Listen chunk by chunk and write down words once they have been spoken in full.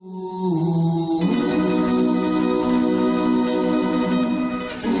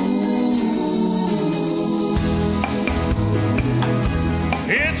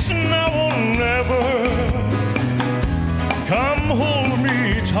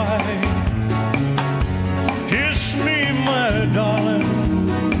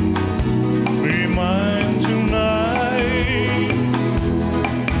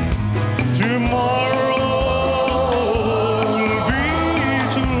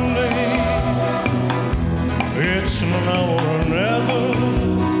now or never.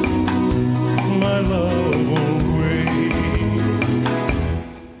 My love won't wait.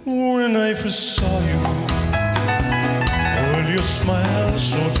 When I first saw you, with your smile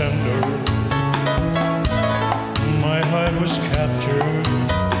so tender, my heart was captured,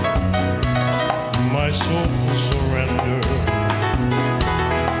 my soul surrendered.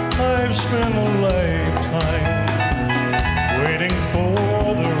 I've spent a lifetime waiting for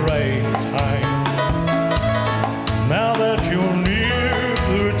the right time. Now that you're near,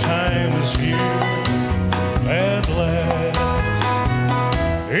 the time is here at last.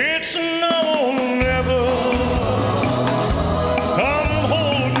 It's now or never. Come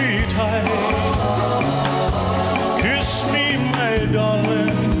hold me tight. Kiss me, my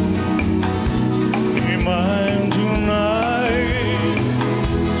darling. Be mine tonight.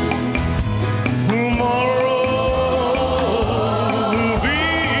 Tomorrow will be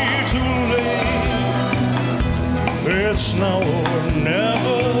too late. It's now or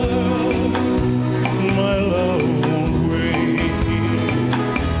never. My love won't wait.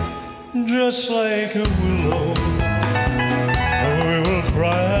 Just like a willow, we will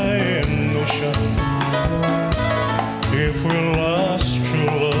cry in ocean if we lost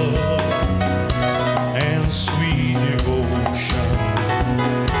true love and sweet devotion.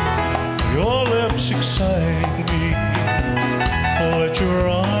 Your lips excite me, let your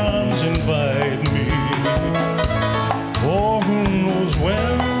arms invite me. For who knows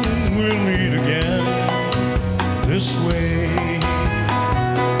when we'll meet again this way.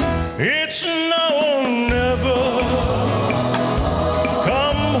 It's now or never.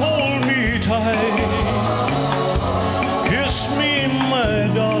 Come hold me tight. Kiss me, my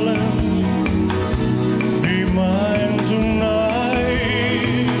darling. Be mine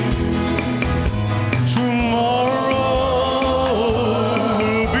tonight. Tomorrow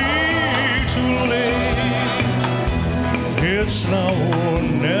will be too late. It's now or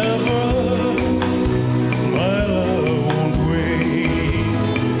never. My love won't wait.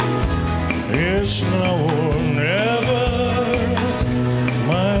 It's now or never.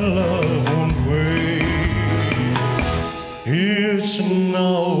 My love won't wait. It's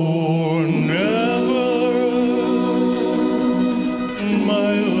now or never.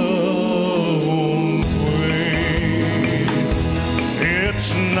 My love won't wait. It's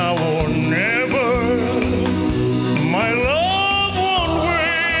now or never. My love won't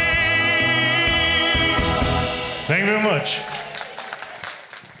wait. Thank you very much.